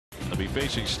be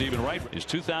facing Stephen Wright. His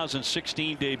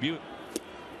 2016 debut.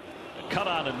 Cut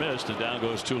on and missed, and down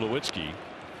goes Tulowitzki.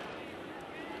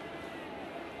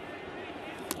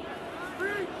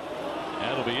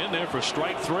 That'll be in there for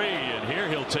strike 3, and here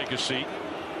he'll take a seat.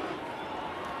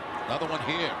 Another one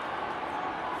here.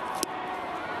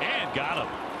 And got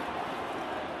him.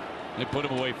 They put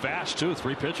him away fast, too.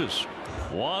 3 pitches.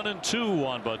 1-2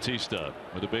 on Bautista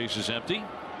with the bases empty.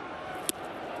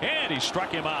 And he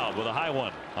struck him out with a high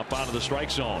one up out of the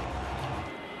strike zone.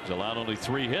 He's allowed only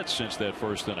 3 hits since that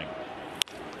first inning.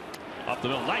 Up the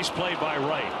middle. Nice play by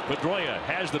Wright. Pedroia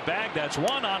has the bag. That's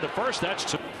 1 on to first. That's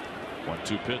 2.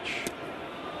 1-2 pitch.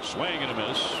 Swing and a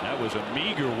miss. That was a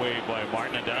meager wave by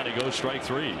Martin, and down he goes, strike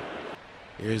 3.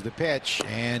 Here's the pitch,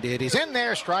 and it is in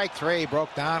there. Strike 3.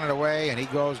 Broke down and away, and he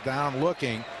goes down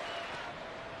looking.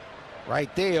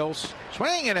 Wright deals.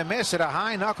 Swing and a miss at a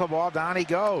high knuckleball. Down he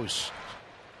goes.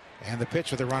 And the pitch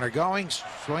with the runner going.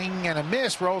 Swing and a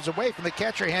miss. Rolls away from the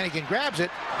catcher. Hannigan grabs it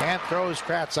and throws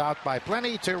Kratz out by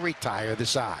plenty to retire the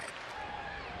side.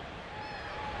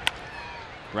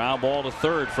 Ground ball to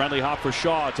third. Friendly hop for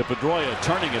Shaw to Pedroia.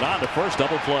 Turning it on to first.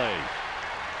 Double play.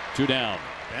 2 down.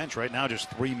 Bench right now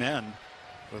just 3 men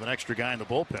with an extra guy in the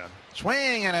bullpen.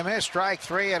 Swing and a miss. Strike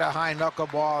 3 at a high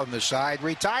knuckleball on the side.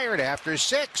 Retired after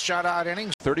 6 shutout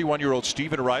innings. 31-year-old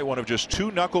Stephen Wright, one of just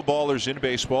 2 knuckleballers in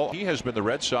baseball. He has been the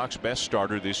Red Sox best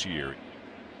starter this year.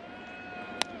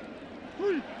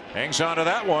 Hangs on to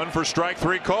that one for strike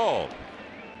 3 called.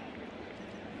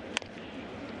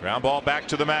 Ground ball back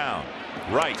to the mound.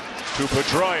 Wright to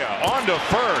Pedroia on to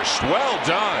first. Well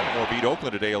done. Or beat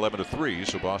Oakland today 11-3,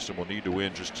 so Boston will need to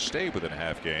win just to stay within a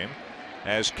half game.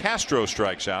 As Castro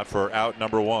strikes out for out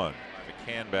number 1.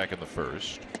 McCann back in the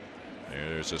first.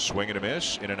 There's a swing and a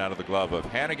miss in and out of the glove of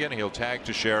Hannigan. He'll tag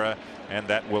Teixeira, and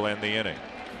that will end the inning.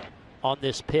 On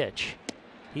this pitch,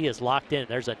 he is locked in.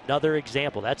 There's another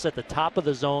example. That's at the top of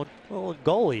the zone. A little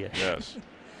goalie-ish. Yes.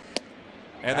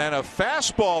 And then a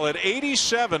fastball at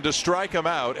 87 to strike him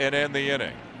out and end the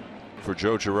inning. For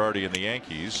Joe Girardi and the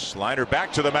Yankees. Liner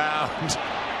back to the mound.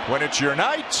 When it's your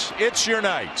night, it's your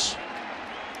night.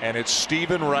 And it's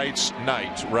Stephen Wright's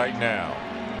night right now.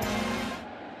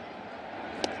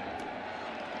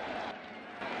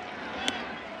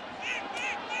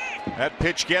 That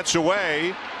pitch gets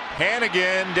away.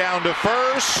 Hannigan down to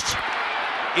first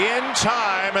in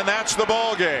time, and that's the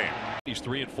ball game. He's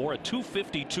 3-4, a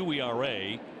 2.52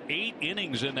 ERA, 8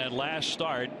 innings in that last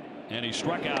start, and he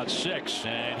struck out 6,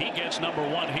 and he gets number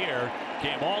 1 here.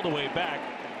 Came all the way back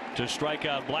to strike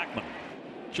out Blackman.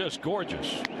 Just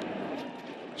gorgeous.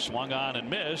 Swung on and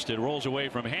missed. It rolls away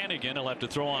from Hannigan. He'll have to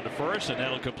throw on to first, and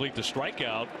that'll complete the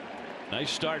strikeout. Nice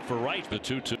start for Wright. The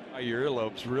 2-2. Your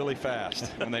earlobes really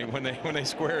fast when they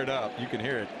square it up. You can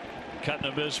hear it.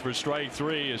 Cutting a miss for strike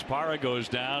 3 as Parra goes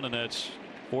down, and that's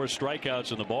 4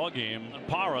 strikeouts in the ball game.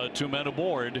 Parra, 2 men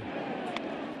aboard,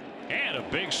 and a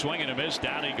big swing and a miss.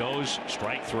 Down he goes.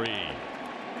 Strike 3.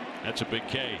 That's a big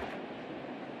K.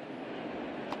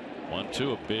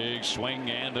 1-2, a big swing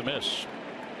and a miss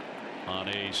on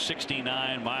a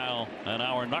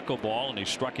 69-mile-an-hour knuckleball, and he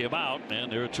struck him out,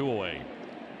 and there are 2 away.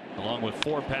 Along with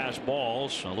 4 pass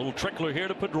balls. A little trickler here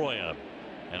to Pedroia,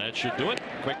 and that should do it.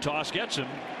 Quick toss gets him.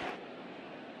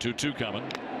 2-2 coming.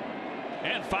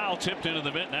 And foul tipped into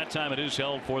the mitt. That time it is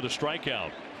held for the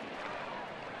strikeout.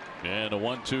 And a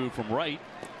 1-2 from Wright.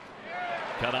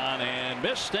 Cut on and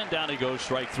missed, and down he goes.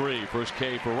 Strike 3. First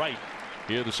K for Wright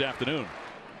here this afternoon.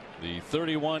 The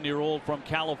 31-year-old from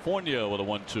California with a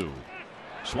 1-2.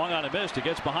 Swung on and missed. He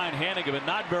gets behind Hannigan, but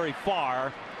not very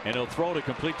far, and he'll throw to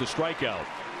complete the strikeout.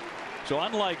 So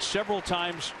unlike several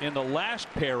times in the last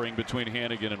pairing between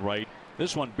Hannigan and Wright,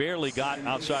 this one barely got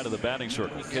outside of the batting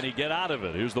circle. Can he get out of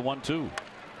it? Here's the 1-2.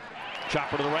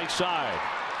 Chopper to the right side.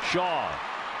 Shaw,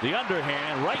 the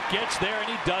underhand. Wright gets there, and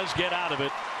he does get out of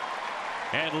it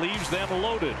and leaves them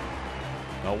loaded.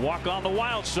 A walk on the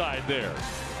wild side there,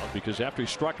 because after he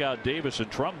struck out Davis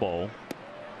and Trumbo,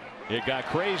 it got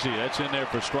crazy. That's in there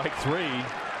for strike 3,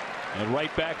 and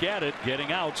right back at it,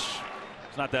 getting outs.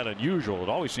 It's not that unusual. It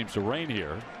always seems to rain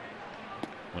here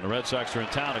when the Red Sox are in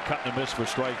town. A cut and a miss for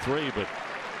strike 3, but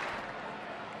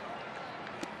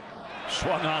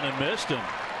swung on and missed, and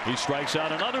he strikes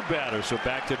out another batter. So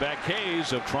back-to-back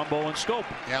Ks of Trumbo and Scope.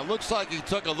 Yeah, it looks like he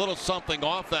took a little something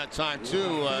off that time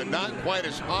too. Not quite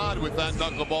as hard with that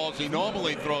knuckleball as he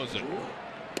normally throws it.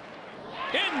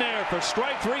 In there for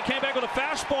strike 3. Came back with a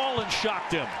fastball and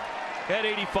shocked him at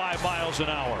 85 miles an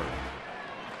hour.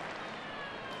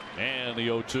 And the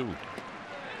 0-2.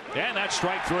 And that's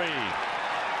strike 3.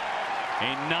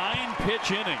 A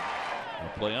 9-pitch inning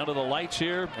We'll play under the lights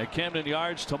here at Camden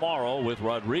Yards tomorrow with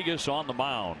Rodriguez on the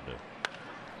mound.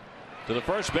 To the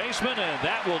first baseman, and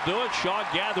that will do it. Shaw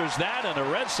gathers that, and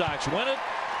the Red Sox win it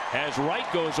as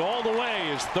Wright goes all the way.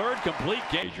 His third complete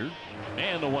game.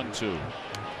 And the 1-2.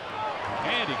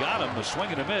 And he got him. The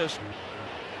swing and a miss.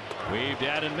 Waved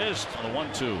at and missed on the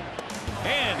 1-2.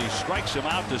 And he strikes him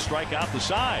out to strike out the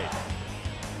side.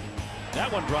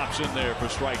 That one drops in there for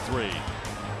strike 3.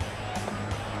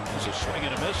 There's a swing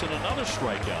and a miss and another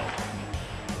strikeout.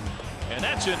 And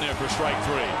that's in there for strike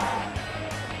 3.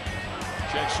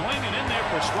 Check swinging in there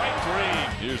for strike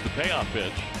 3. Here's the payoff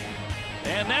pitch.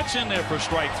 And that's in there for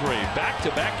strike 3.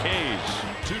 Back-to-back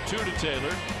Ks. 2-2 to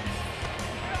Taylor.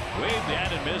 Waved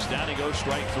at and missed. Down he goes,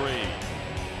 strike 3.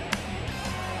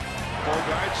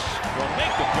 Bogarts will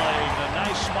make the play. A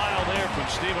nice smile there from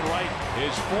Stephen Wright.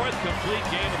 His 4th complete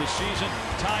game of the season,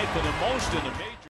 tied for the most in the major.